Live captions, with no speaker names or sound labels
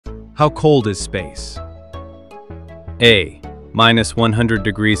How cold is space? A. Minus 100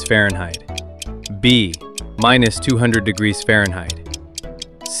 degrees Fahrenheit. B. Minus 200 degrees Fahrenheit.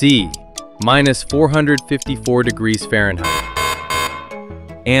 C. Minus 454 degrees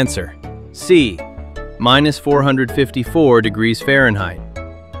Fahrenheit. Answer: C. Minus 454 degrees Fahrenheit.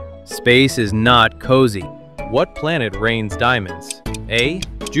 Space is not cozy. What planet rains diamonds? A.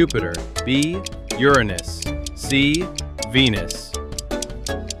 Jupiter. B. Uranus. C. Venus.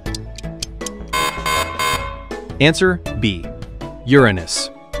 Answer B. Uranus.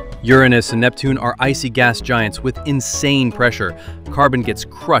 Uranus and Neptune are icy gas giants with insane pressure. Carbon gets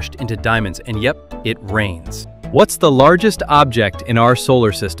crushed into diamonds, and yep, it rains. What's the largest object in our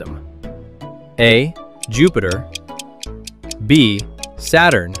solar system? A. Jupiter. B.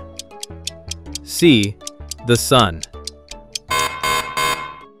 Saturn. C. The Sun.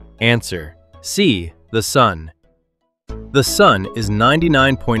 Answer: C. The Sun. The Sun is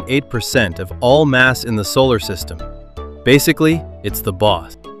 99.8% of all mass in the solar system. Basically, it's the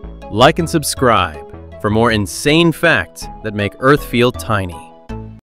boss. Like and subscribe for more insane facts that make Earth feel tiny.